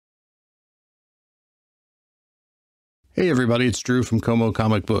Hey everybody, it's Drew from Como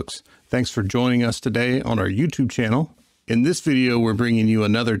Comic Books. Thanks for joining us today on our YouTube channel. In this video, we're bringing you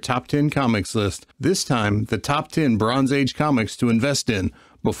another top 10 comics list. This time, the top 10 Bronze Age comics to invest in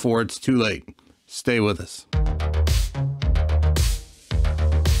before it's too late. Stay with us.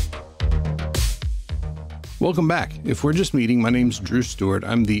 Welcome back. If we're just meeting, my name's Drew Stewart.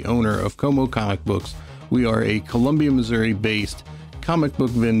 I'm the owner of Como Comic Books. We are a Columbia, Missouri based comic book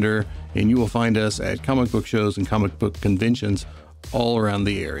vendor, and you will find us at comic book shows and comic book conventions all around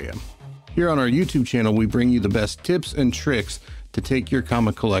the area. Here on our YouTube channel, we bring you the best tips and tricks to take your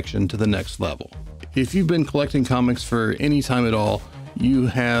comic collection to the next level. If you've been collecting comics for any time at all, you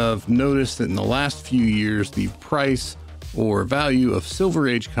have noticed that in the last few years, the price or value of Silver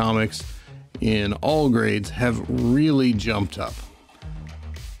Age comics in all grades have really jumped up.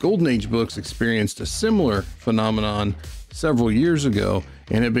 Golden Age books experienced a similar phenomenon several years ago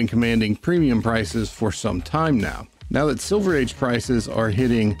and have been commanding premium prices for some time now. Now that Silver Age prices are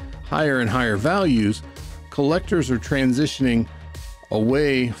hitting higher and higher values, collectors are transitioning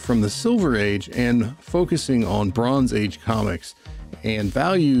away from the Silver Age and focusing on Bronze Age comics, and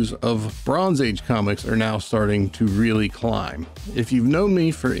values of Bronze Age comics are now starting to really climb. If you've known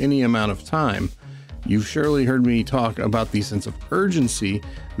me for any amount of time, you've surely heard me talk about the sense of urgency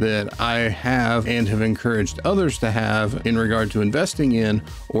that I have and have encouraged others to have in regard to investing in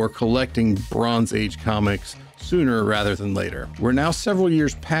or collecting Bronze Age comics sooner rather than later. We're now several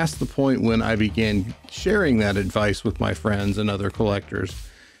years past the point when I began sharing that advice with my friends and other collectors,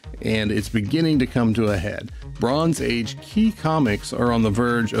 and it's beginning to come to a head. Bronze Age key comics are on the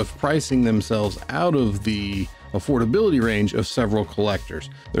verge of pricing themselves out of the affordability range of several collectors.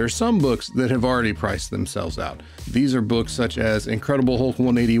 There are some books that have already priced themselves out. These are books such as Incredible Hulk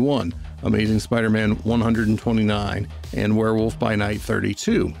 181, Amazing Spider-Man 129, and Werewolf by Night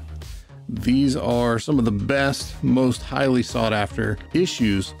 32. These are some of the best, most highly sought after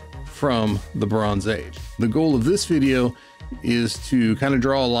issues from the Bronze Age. The goal of this video is to kind of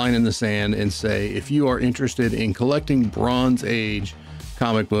draw a line in the sand and say, if you are interested in collecting Bronze Age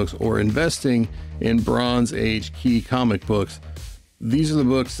comic books or investing in Bronze Age key comic books, these are the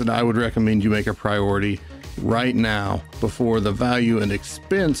books that I would recommend you make a priority right now before the value and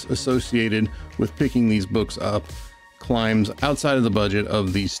expense associated with picking these books up climbs outside of the budget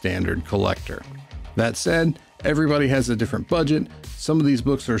of the standard collector. That said, everybody has a different budget. Some of these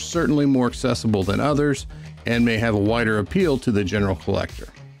books are certainly more accessible than others and may have a wider appeal to the general collector.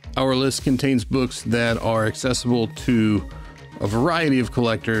 Our list contains books that are accessible to a variety of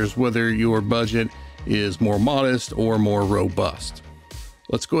collectors, whether your budget is more modest or more robust.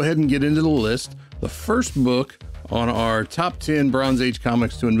 Let's go ahead and get into the list. The first book on our top 10 Bronze Age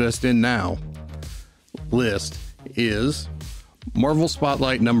comics to invest in now list is Marvel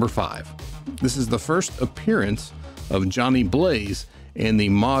Spotlight number 5. This is the first appearance of Johnny Blaze and the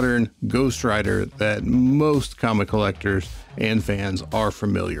modern Ghost Rider that most comic collectors and fans are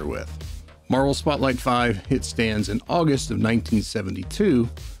familiar with. Marvel Spotlight 5 hit stands in August of 1972.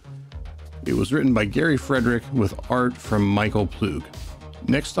 It was written by Gary Frederick with art from Michael Plug.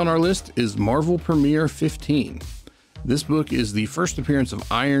 Next on our list is Marvel Premiere 15. This book is the first appearance of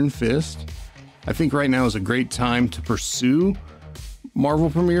Iron Fist. I think right now is a great time to pursue Marvel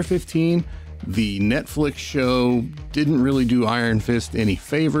Premiere 15. The Netflix show didn't really do Iron Fist any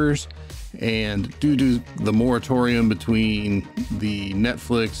favors, and due to the moratorium between the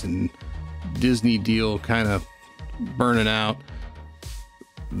Netflix and Disney deal kind of burning out,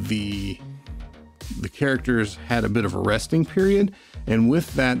 the characters had a bit of a resting period, and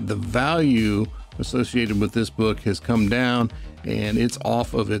with that, the value associated with this book has come down, and it's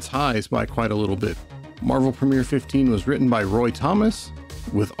off of its highs by quite a little bit. Marvel Premiere 15 was written by Roy Thomas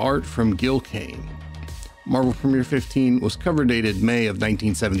with art from Gil Kane. Marvel Premiere 15 was cover dated May of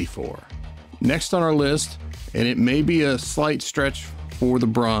 1974. Next on our list, and it may be a slight stretch for the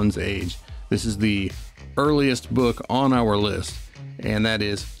Bronze Age, this is the earliest book on our list, and that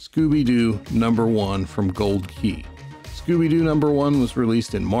is Scooby-Doo number 1 from Gold Key. Scooby-Doo number 1 was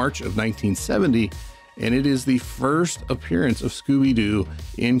released in March of 1970, and it is the first appearance of Scooby-Doo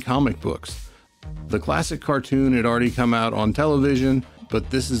in comic books. The classic cartoon had already come out on television, but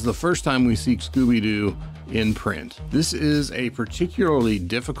this is the first time we see Scooby-Doo in print. This is a particularly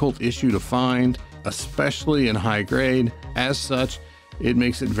difficult issue to find, especially in high grade. As such, it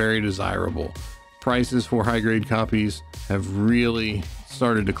makes it very desirable. Prices for high grade copies have really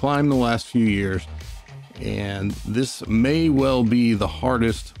started to climb the last few years, and this may well be the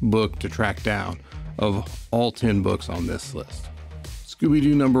hardest book to track down of all 10 books on this list.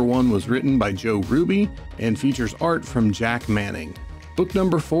 Scooby-Doo number 1 was written by Joe Ruby and features art from Jack Manning. Book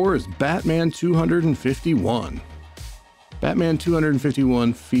number 4 is Batman 251. Batman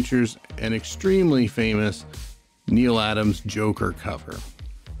 251 features an extremely famous Neal Adams Joker cover.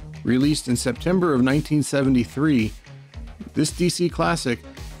 Released in September of 1973, this DC classic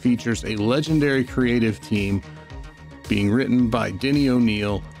features a legendary creative team being written by Denny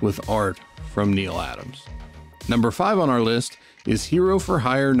O'Neil with art from Neal Adams. Number 5 on our list is Hero for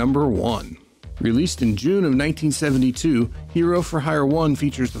Hire number 1. Released in June of 1972, Hero for Hire 1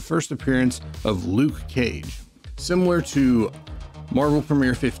 features the first appearance of Luke Cage. Similar to Marvel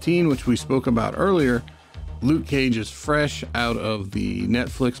Premiere 15, which we spoke about earlier, Luke Cage is fresh out of the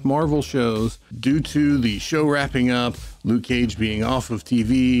Netflix Marvel shows. Due to the show wrapping up, Luke Cage being off of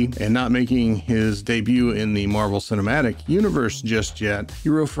TV and not making his debut in the Marvel Cinematic Universe just yet,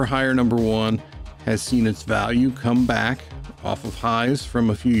 Hero for Hire number 1 has seen its value come back off of highs from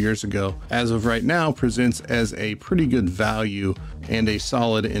a few years ago. As of right now, presents as a pretty good value and a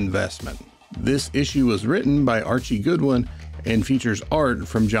solid investment. This issue was written by Archie Goodwin and features art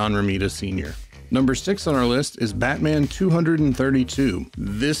from John Romita Sr. Number 6 on our list is Batman 232.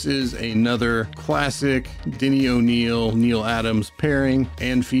 This is another classic Denny O'Neil, Neal Adams pairing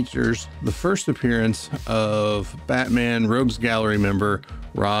and features the first appearance of Batman Rogues Gallery member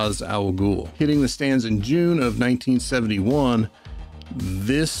Ra's al Ghul. Hitting the stands in June of 1971,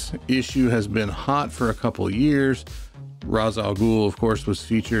 this issue has been hot for a couple of years. Ra's al Ghul, of course, was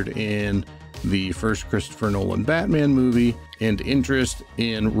featured in the first Christopher Nolan Batman movie, and interest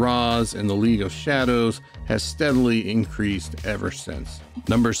in Ra's and the League of Shadows has steadily increased ever since.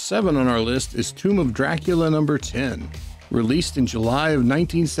 Number 7 on our list is Tomb of Dracula number 10. Released in July of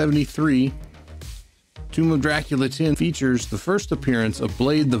 1973, Tomb of Dracula 10 features the first appearance of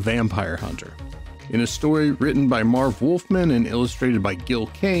Blade the Vampire Hunter. In a story written by Marv Wolfman and illustrated by Gil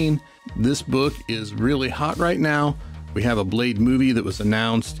Kane, this book is really hot right now. We have a Blade movie that was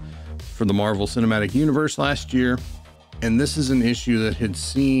announced for the Marvel Cinematic Universe last year, and this is an issue that had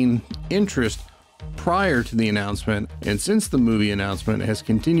seen interest prior to the announcement, and since the movie announcement has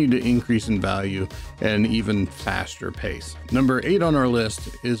continued to increase in value at an even faster pace. Number 8 on our list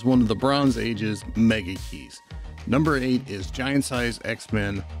is one of the Bronze Age's mega keys. Number 8 is Giant Size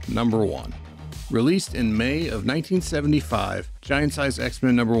X-Men number 1. Released in May of 1975, Giant Size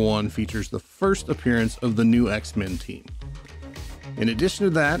X-Men number 1 features the first appearance of the new X-Men team. In addition to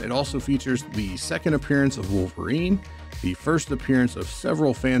that, it also features the second appearance of Wolverine, the first appearance of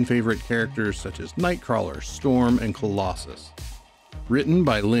several fan favorite characters such as Nightcrawler, Storm, and Colossus. Written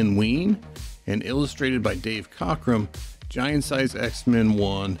by Lynn Wein and illustrated by Dave Cockrum, Giant Size X-Men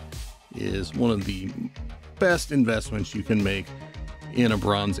 1 is one of the best investments you can make in a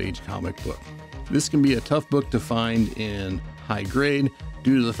Bronze Age comic book. This can be a tough book to find in high grade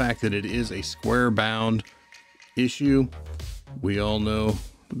due to the fact that it is a square bound issue. We all know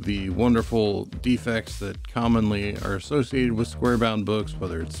the wonderful defects that commonly are associated with square bound books,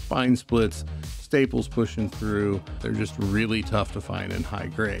 whether it's spine splits, staples pushing through. They're just really tough to find in high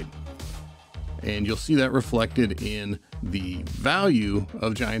grade. And you'll see that reflected in the value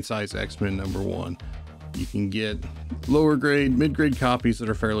of Giant Size X-Men number 1. You can get lower grade, mid-grade copies that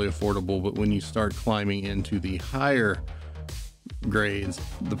are fairly affordable, but when you start climbing into the higher grades,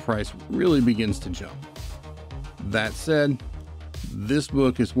 the price really begins to jump. That said, this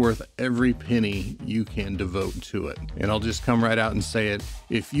book is worth every penny you can devote to it. And I'll just come right out and say it.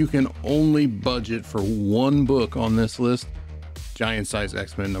 If you can only budget for one book on this list, Giant Size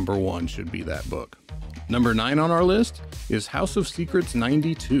X-Men number 1 should be that book. Number 9 on our list is House of Secrets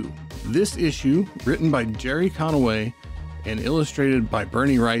 92. This issue, written by Jerry Conaway and illustrated by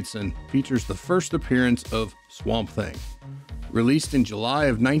Bernie Wrightson, features the first appearance of Swamp Thing. Released in July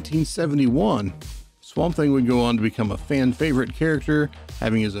of 1971, Swamp Thing would go on to become a fan favorite character,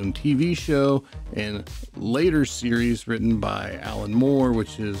 having his own TV show and later series written by Alan Moore,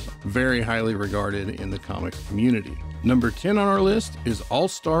 which is very highly regarded in the comics community. Number 10 on our list is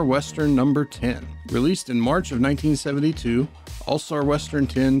All-Star Western number 10. Released in March of 1972, All-Star Western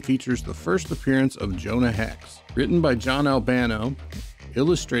 10 features the first appearance of Jonah Hex. Written by John Albano,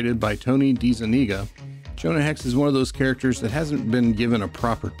 illustrated by Tony DiZuniga, Jonah Hex is one of those characters that hasn't been given a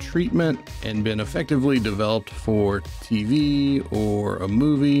proper treatment and been effectively developed for TV or a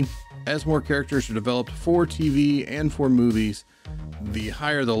movie. As more characters are developed for TV and for movies, the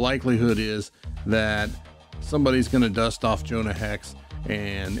higher the likelihood is that somebody's going to dust off Jonah Hex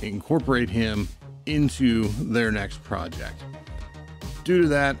and incorporate him into their next project. Due to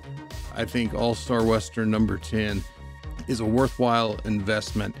that, I think All-Star Western number 10 is a worthwhile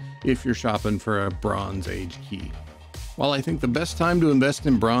investment if you're shopping for a Bronze Age key. While I think the best time to invest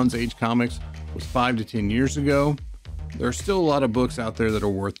in Bronze Age comics was 5 to 10 years ago, There are still a lot of books out there that are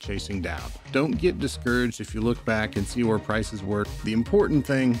worth chasing down. Don't get discouraged if you look back and see where prices were. The important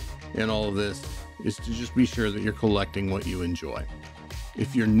thing in all of this is to just be sure that you're collecting what you enjoy.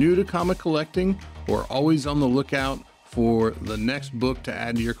 If you're new to comic collecting or always on the lookout for the next book to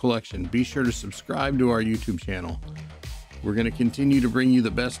add to your collection, be sure to subscribe to our YouTube channel. We're going to continue to bring you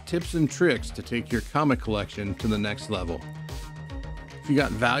the best tips and tricks to take your comic collection to the next level. If you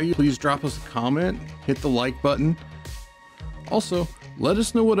got value, please drop us a comment, hit the like button. Also, let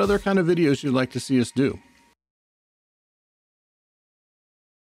us know what other kind of videos you'd like to see us do.